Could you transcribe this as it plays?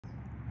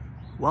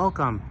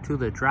Welcome to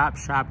the Drop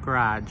Shop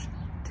Garage.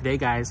 Today,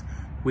 guys,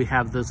 we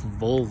have this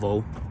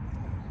Volvo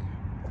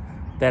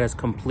that is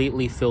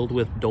completely filled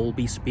with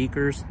Dolby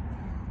speakers.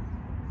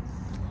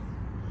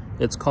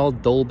 It's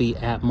called Dolby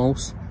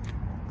Atmos.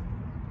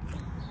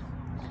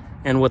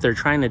 And what they're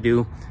trying to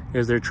do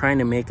is they're trying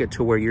to make it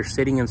to where you're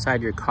sitting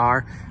inside your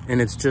car and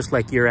it's just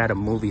like you're at a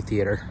movie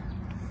theater.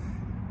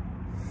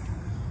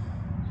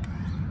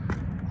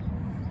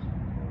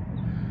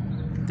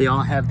 They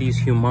all have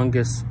these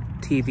humongous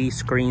TV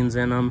screens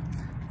in them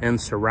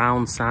and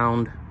surround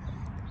sound,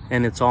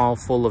 and it's all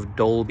full of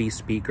Dolby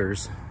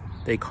speakers.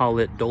 They call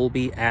it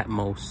Dolby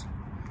Atmos.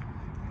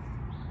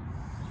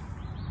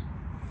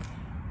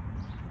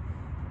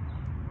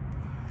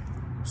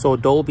 So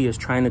Dolby is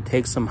trying to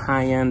take some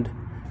high-end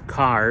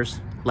cars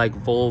like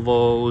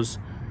Volvos,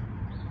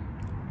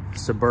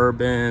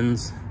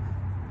 Suburbans,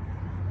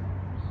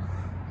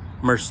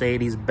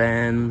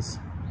 Mercedes-Benz,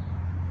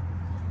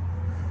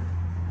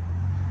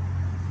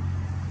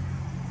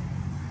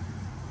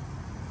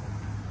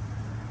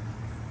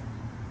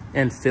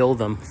 and fill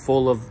them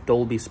full of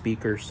Dolby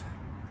speakers.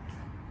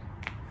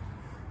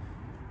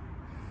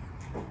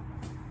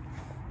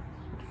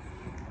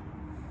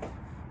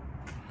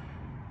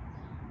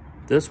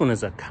 This one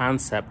is a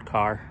concept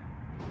car.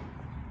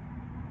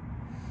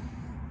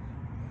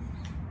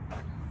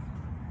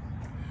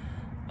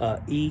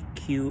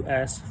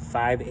 EQS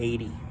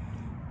 580.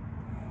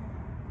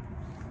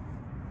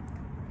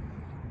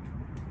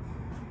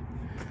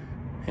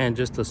 And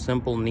just a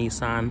simple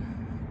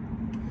Nissan.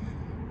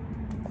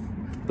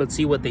 But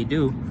see, what they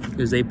do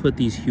is they put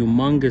these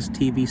humongous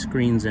TV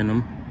screens in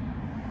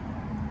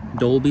them,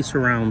 Dolby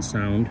surround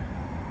sound,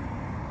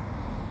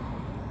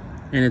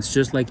 and it's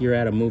just like you're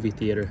at a movie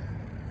theater.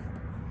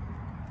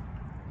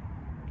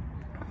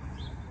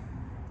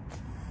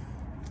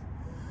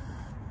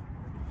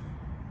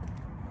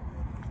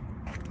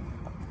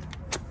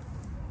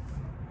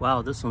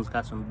 Wow, this one's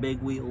got some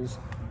big wheels.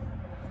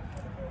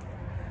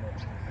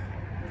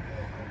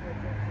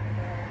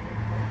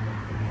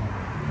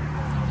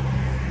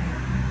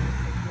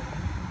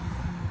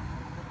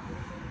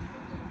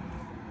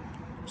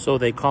 So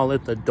they call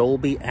it the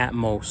Dolby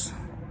Atmos.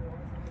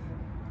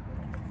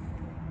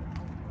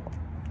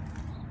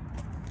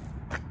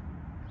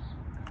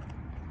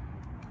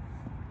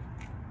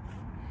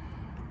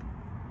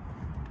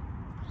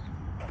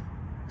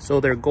 So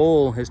their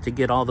goal is to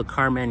get all the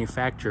car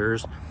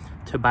manufacturers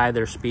to buy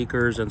their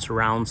speakers and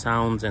surround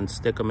sounds and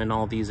stick them in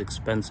all these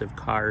expensive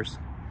cars.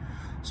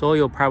 So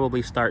you'll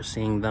probably start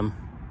seeing them.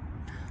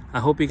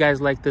 I hope you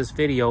guys like this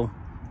video.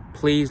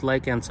 Please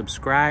like and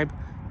subscribe.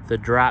 The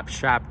Drop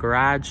Shop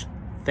Garage.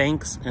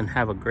 Thanks and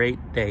have a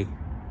great day.